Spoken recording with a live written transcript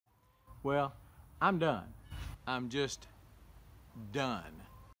Well, I'm done. I'm just done.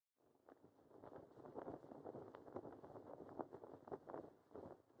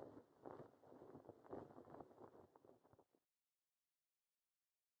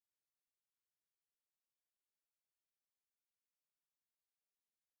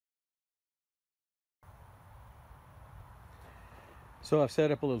 So I've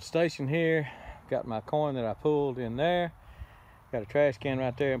set up a little station here. Got my corn that I pulled in there. Got a trash can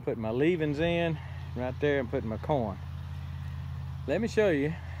right there and putting my leavings in. Right there and putting my corn. Let me show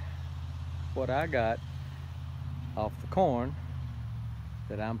you what I got off the corn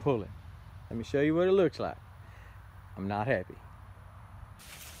that I'm pulling. Let me show you what it looks like. I'm not happy.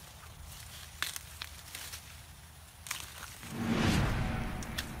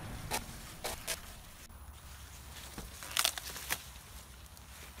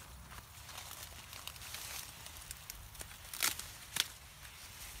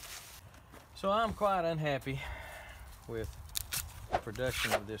 So I'm quite unhappy with the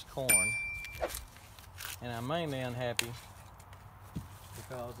production of this corn, and I'm mainly unhappy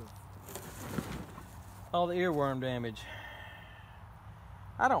because of all the earworm damage.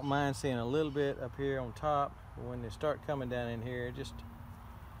 I don't mind seeing a little bit up here on top, but when they start coming down in here, it just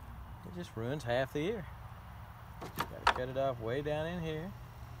ruins half the ear. Got to cut it off way down in here,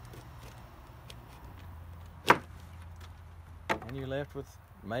 and you're left with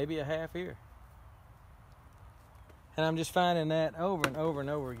maybe a half ear. And I'm just finding that over and over and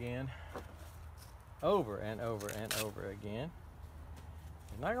over again. Over and over and over again.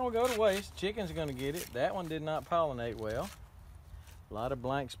 It's not going to go to waste. Chicken's going to get it. That one did not pollinate well. A lot of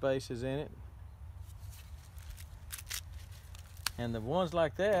blank spaces in it. And the ones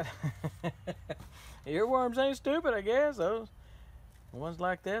like that, earworms ain't stupid, I guess. Those ones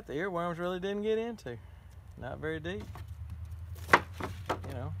like that, the earworms really didn't get into. Not very deep.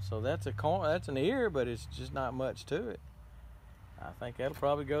 You know, so that's a corn, that's an ear, but it's just not much to it. I think that'll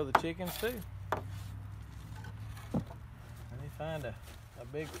probably go to the chickens too. Let me find a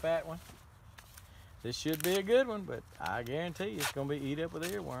big fat one. This should be a good one, but I guarantee you it's going to be eat up with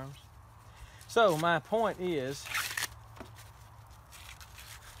earworms. So my point is,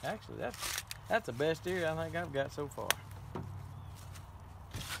 actually that's the best ear I think I've got so far. A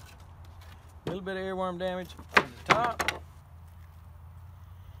little bit of earworm damage on the top.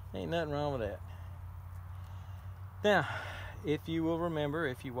 Ain't nothing wrong with that. Now, if you will remember,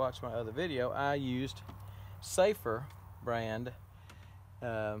 if you watched my other video, I used Safer brand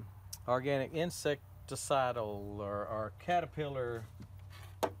organic insecticidal or caterpillar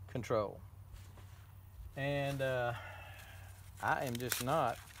control. And I am just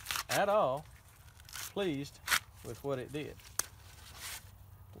not at all pleased with what it did.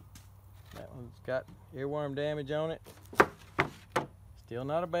 That one's got earworm damage on it. Still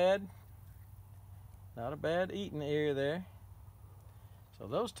not a bad eating ear there. So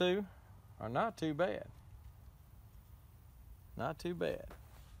those two are not too bad. Not too bad.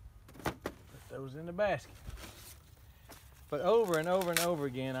 Put those in the basket. But over and over and over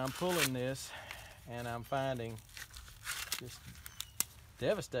again, I'm pulling this and I'm finding just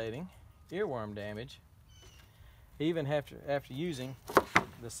devastating earworm damage, even after using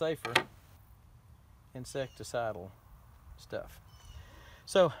the Safer insecticidal stuff.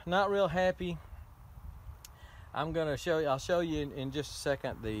 So not real happy. I'm gonna show you. I'll show you in just a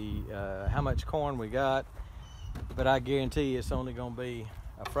second the how much corn we got, but I guarantee you it's only gonna be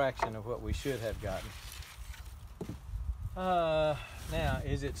a fraction of what we should have gotten. Now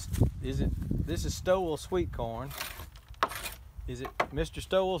this is Stowell's sweet corn. Is it Mr.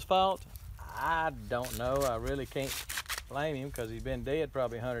 Stowell's fault? I don't know. I really can't blame him because he's been dead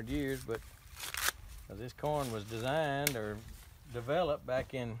probably 100 years, but this corn was designed or developed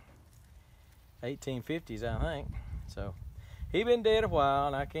back in 1850s, I think. So he been dead a while,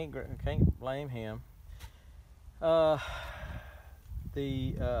 and I can't blame him. That's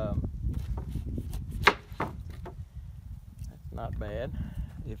not bad.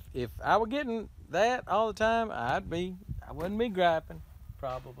 If I were getting that all the time, I wouldn't be griping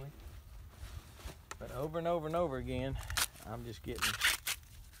probably. But over and over and over again, I'm just getting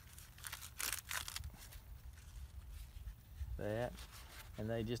that. And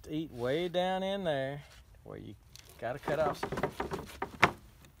they just eat way down in there where you gotta cut off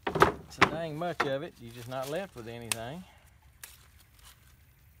so dang much of it. You're just not left with anything.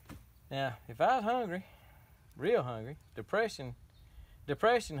 Now, if I was hungry, real hungry, depression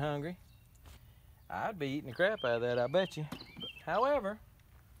hungry, I'd be eating the crap out of that, I bet you. However,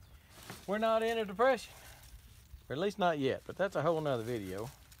 we're not in a depression, or at least not yet, but that's a whole nother video.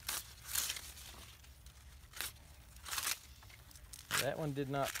 That one did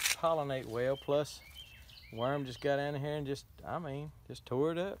not pollinate well. Plus, worm just got in here and just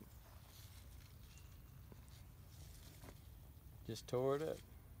tore it up. Just tore it up.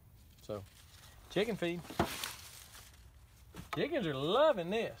 So, chicken feed. Chickens are loving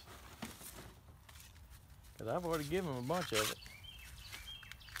this. Because I've already given them a bunch of it.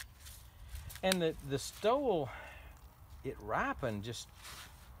 And the stole, it ripened just,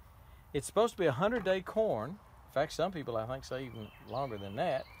 it's supposed to be 100-day corn. In fact, some people I think say even longer than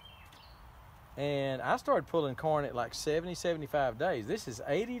that. And I started pulling corn at like 70, 75 days. This is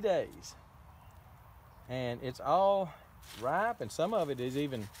 80 days. And it's all ripe, and some of it is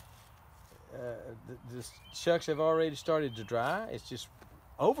even, the shucks have already started to dry. It's just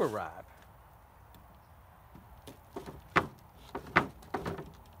overripe.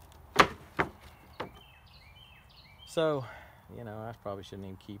 So, you know, I probably shouldn't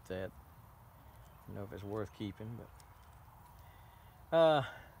even keep that. I don't know if it's worth keeping, but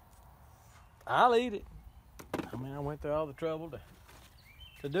I'll eat it. I mean, I went through all the trouble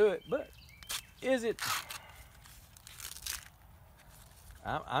to do it, but is it?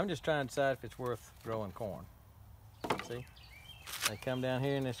 I'm just trying to decide if it's worth growing corn. See, they come down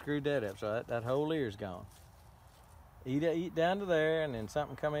here and they screwed that up, so that whole ear's gone. Eat down to there, and then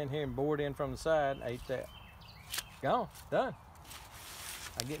something come in here and bored in from the side and ate that. Gone, done.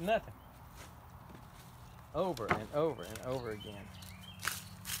 I get nothing. Over and over and over again.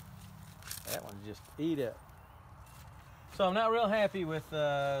 That one just eat up. So I'm not real happy with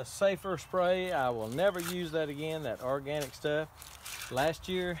Safer spray. I will never use that again, that organic stuff. Last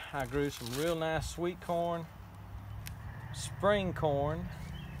year I grew some real nice sweet corn, spring corn,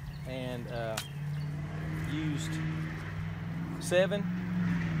 and used 7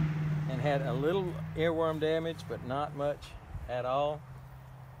 and had a little earworm damage, but not much at all.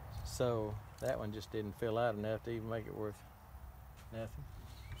 So that one just didn't fill out enough to even make it worth nothing.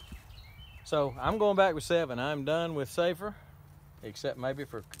 So I'm going back with 7. I'm done with Safer, except maybe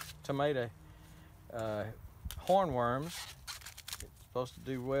for tomato hornworms. It's supposed to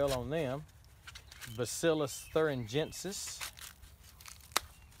do well on them. Bacillus thuringiensis.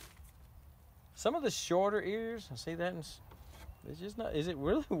 Some of the shorter ears, I see that, it's just not, is it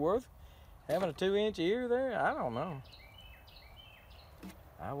really worth having a 2-inch ear there? I don't know.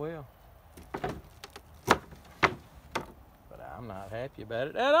 I will. But I'm not happy about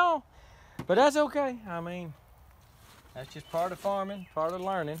it at all. But that's okay. I mean, that's just part of farming, part of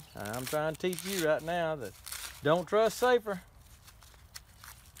learning. I'm trying to teach you right now that don't trust Safer.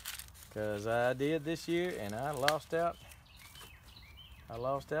 Because I did this year and I lost out. I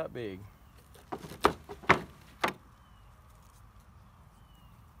lost out big.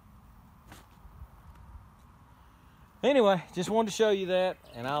 Anyway, just wanted to show you that,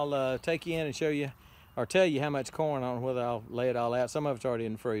 and I'll take you in and show you, or tell you how much corn, on whether I'll lay it all out. Some of it's already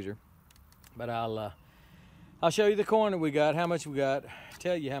in the freezer, but I'll show you the corn that we got, how much we got,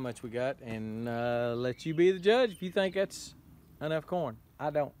 tell you how much we got, and let you be the judge if you think that's enough corn.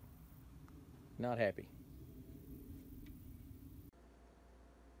 I don't. Not happy.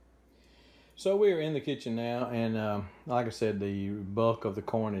 So we're in the kitchen now, and like I said, the bulk of the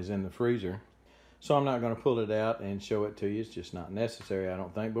corn is in the freezer. So I'm not going to pull it out and show it to you. It's just not necessary, I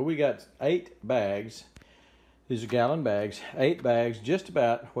don't think. But we got 8 bags. These are gallon bags. 8 bags, just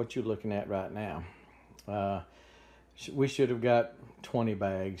about what you're looking at right now. We should have got 20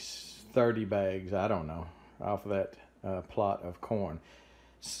 bags, 30 bags, I don't know, off of that plot of corn.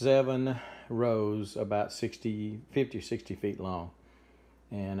 7 rows, about 50 or 60 feet long.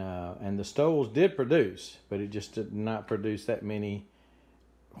 And the stoles did produce, but it just did not produce that many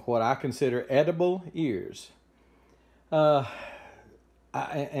what I consider edible ears. I'm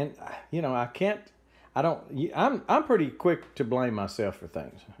pretty quick to blame myself for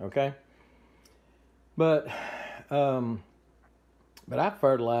things, okay? But I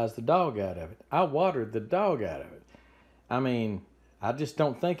fertilized the dog out of it. I watered the dog out of it. I mean, I just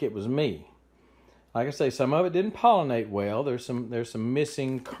don't think it was me. Like I say, some of it didn't pollinate well. There's some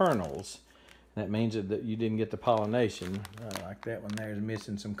missing kernels. That means that you didn't get the pollination. Like that one there is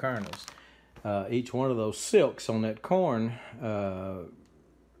missing some kernels. Each one of those silks on that corn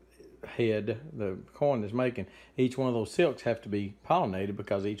head, the corn that's making, each one of those silks have to be pollinated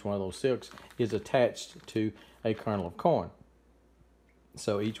because each one of those silks is attached to a kernel of corn.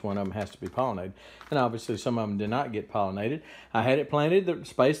 So each one of them has to be pollinated. And obviously some of them did not get pollinated. I had it planted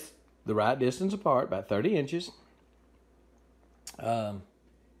the right distance apart, about 30 inches. I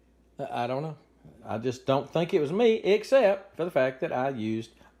don't know. I just don't think it was me, except for the fact that I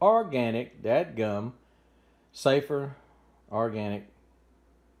used organic, dadgum, Safer organic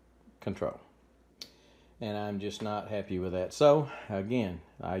control. and I'm just not happy with that. So again,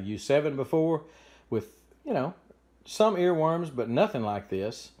 I used 7 before with, you know, some earworms, but nothing like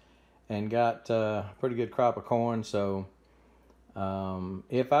this, and got a pretty good crop of corn. So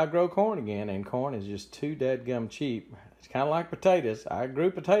if I grow corn again, and corn is just too dadgum cheap, it's kind of like potatoes. I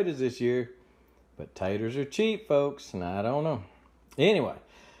grew potatoes this year, but taters are cheap, folks, and I don't know. Anyway,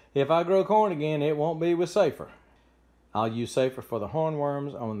 if I grow corn again, it won't be with Safer. I'll use Safer for the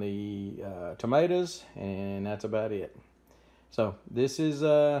hornworms on the tomatoes, and that's about it. So this is,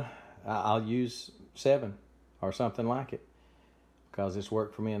 I'll use 7 or something like it, because it's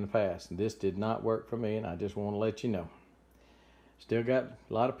worked for me in the past. This did not work for me, and I just want to let you know. Still got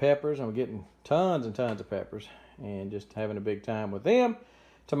a lot of peppers. I'm getting tons and tons of peppers, and just having a big time with them.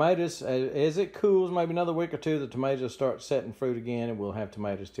 Tomatoes, as it cools, maybe another week or two, the tomatoes will start setting fruit again, and we'll have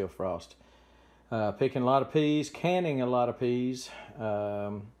tomatoes till frost. Picking a lot of peas, canning a lot of peas,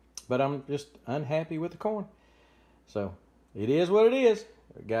 but I'm just unhappy with the corn. So it is what it is.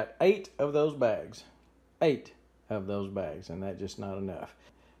 I got 8 of those bags. 8 of those bags, and that's just not enough.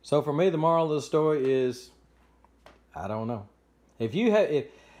 So for me, the moral of the story is, I don't know. If you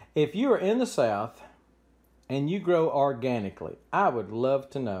are in the South and you grow organically, I would love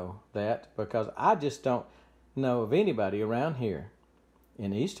to know that, because I just don't know of anybody around here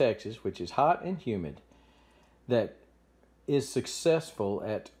in East Texas, which is hot and humid, that is successful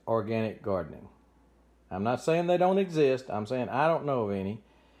at organic gardening. I'm not saying they don't exist. I'm saying I don't know of any.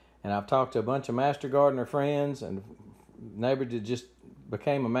 And I've talked to a bunch of master gardener friends, and a neighbor that just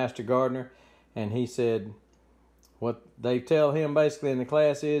became a master gardener, and he said what they tell him basically in the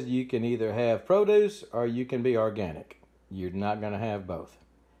class is, you can either have produce or you can be organic. You're not going to have both.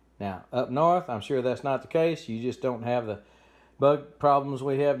 Now, up north, I'm sure that's not the case. You just don't have the bug problems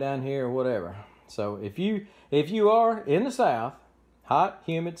we have down here or whatever. So if you are in the South, hot,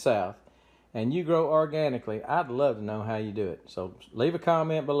 humid South, and you grow organically, I'd love to know how you do it. So leave a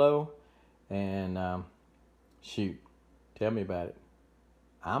comment below, and shoot, tell me about it.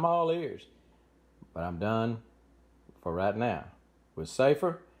 I'm all ears, but I'm done for right now with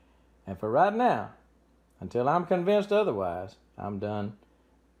Safer, and for right now, until I'm convinced otherwise, I'm done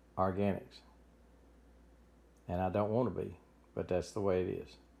organics. And I don't want to be, but that's the way it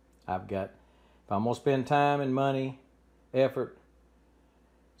is. If I'm going to spend time and money, effort,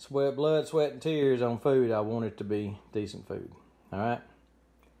 blood, sweat, and tears on food, I want it to be decent food. All right?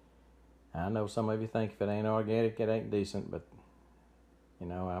 I know some of you think if it ain't organic, it ain't decent, but, you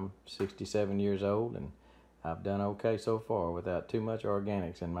know, I'm 67 years old, and I've done okay so far without too much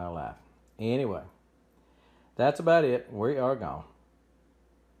organics in my life. Anyway, that's about it. We are gone.